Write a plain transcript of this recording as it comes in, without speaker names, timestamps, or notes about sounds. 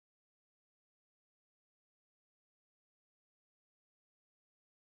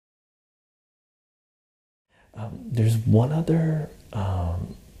There's one other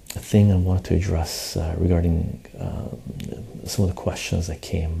thing I wanted to address regarding some of the questions that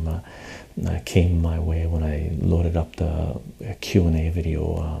came my way when I loaded up the Q&A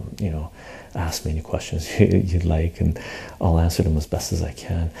video. Ask me any questions you'd like, and I'll answer them as best as I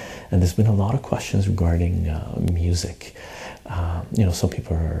can. And there's been a lot of questions regarding music. Some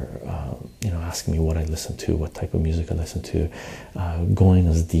people are asking me what I listen to, what type of music I listen to, going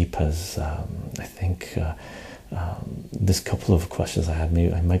as deep as I think this couple of questions I had,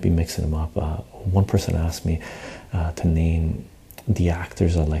 maybe I might be mixing them up. One person asked me to name the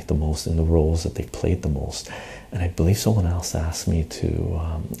actors I like the most in the roles that they played the most, and I believe someone else asked me to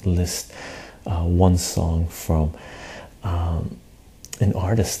list one song from an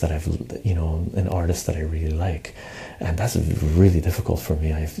artist that an artist that I really like. And that's really difficult for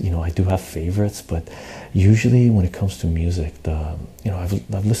me. I do have favorites, but usually when it comes to music,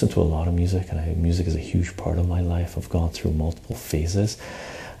 I've listened to a lot of music, and music is a huge part of my life. I've gone through multiple phases,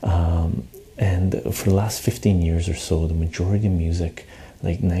 and for the last 15 years or so, the majority of music,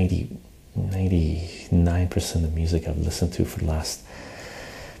 like 99% of music I've listened to for the last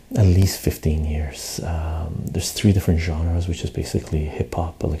at least 15 years. There's three different genres, which is basically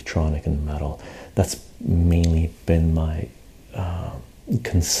hip-hop, electronic, and metal. That's mainly been my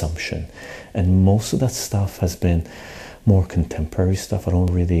consumption, and most of that stuff has been more contemporary stuff. I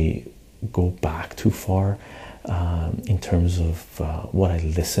don't really go back too far in terms of what I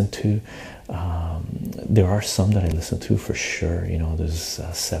listen to. There are some that I listen to for sure. There's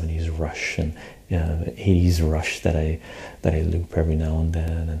 70s Rush and 80s Rush that I loop every now and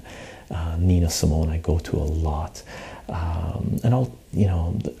then, and Nina Simone I go to a lot. And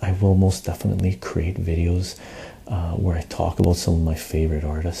I will most definitely create videos where I talk about some of my favorite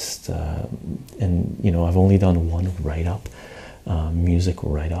artists, and I've only done one write-up, music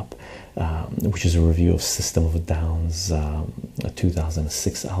write-up, which is a review of System of a Down's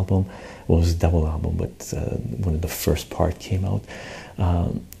 2006 album. Well, it was a double album, but when the first part came out.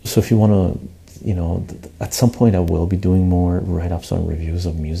 So if you want to, at some point I will be doing more write-ups on reviews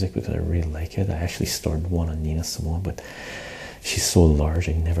of music, because I really like it. I actually started one on Nina Simone, but she's so large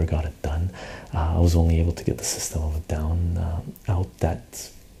I never got it done. I was only able to get the System of a Down out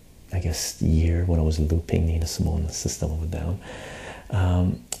that, I guess, year when I was looping Nina Simone, the System of a Down.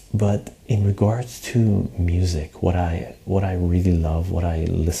 But in regards to music, what I really love, what I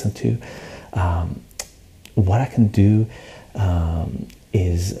listen to, what I can do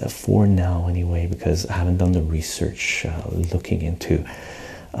is, for now anyway, because I haven't done the research looking into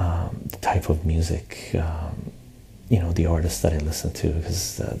the type of music, the artists that I listen to,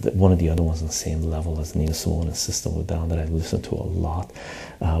 because one of the other ones on the same level as Nina Simone and System of a Down that I listen to a lot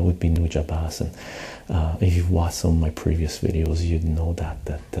would be Nujabes Bass. And if you've watched some of my previous videos, you'd know that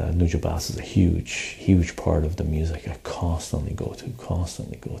Nujabes Bass is a huge part of the music I constantly go to,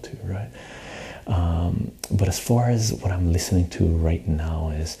 right? But as far as what I'm listening to right now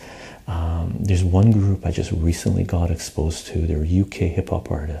is, there's one group I just recently got exposed to. They're UK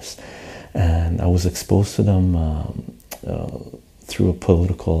hip-hop artists, and I was exposed to them through a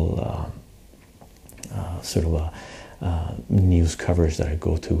political sort of a news coverage that I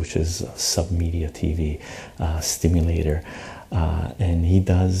go to, which is Submedia TV, Stimulator, and he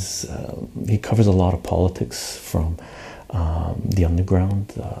covers a lot of politics from the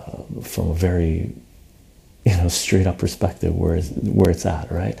underground, from a very straight up perspective, where it's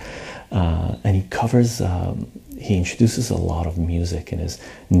at, right? And he covers, he introduces a lot of music in his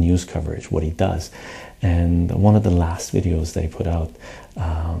news coverage, what he does. And one of the last videos that he put out,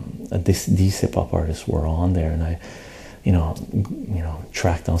 these hip-hop artists were on there, and I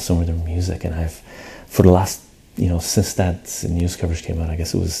tracked down some of their music, and for the last, since that news coverage came out, I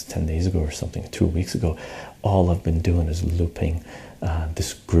guess it was 10 days ago or something, 2 weeks ago, all I've been doing is looping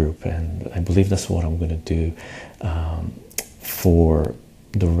this group, and I believe that's what I'm going to do for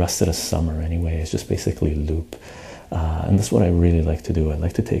the rest of the summer anyway, is just basically loop. And that's what I really like to do. I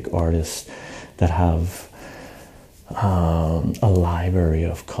like to take artists that have a library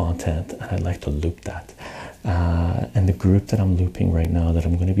of content, and I like to loop that. And the group that I'm looping right now, that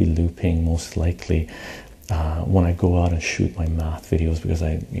I'm going to be looping most likely when I go out and shoot my math videos, because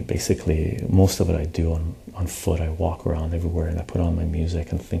basically most of it I do on foot. I walk around everywhere and I put on my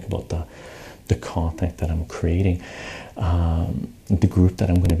music and think about the content that I'm creating. The group that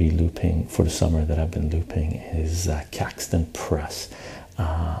I'm going to be looping for the summer, that I've been looping, is Caxton Press.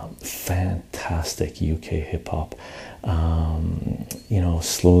 Fantastic UK hip-hop.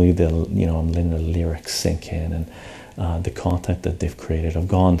 Slowly I'm letting the lyrics sink in, and the content that they've created, I've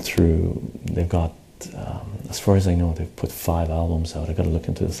gone through. They've got as far as I know, they've put 5 albums out. I got to look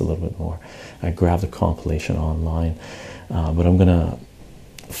into this a little bit more. I grabbed a compilation online, but I'm gonna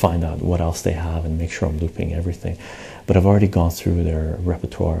find out what else they have and make sure I'm looping everything. But I've already gone through their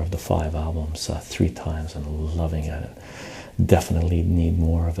repertoire of the 5 albums 3 times and loving it. Definitely need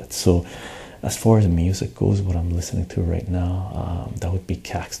more of it. So as far as music goes, what I'm listening to right now, that would be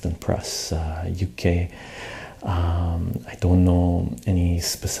Caxton Press, UK. I don't know any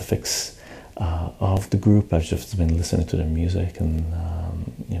specifics of the group. I've just been listening to their music and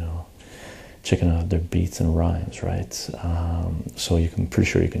you know, checking out their beats and rhymes, right? So you can, pretty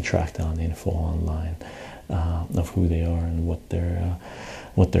sure you can track down the info online of who they are and what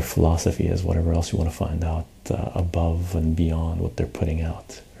their philosophy is, whatever else you want to find out above and beyond what they're putting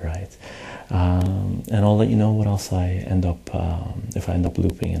out, right? And I'll let you know what else I end up, if I end up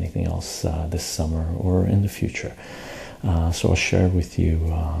looping anything else this summer or in the future. So I'll share with you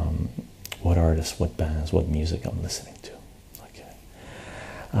what artists, what bands, what music I'm listening to. Okay.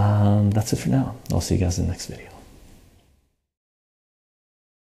 That's it for now. I'll see you guys in the next video.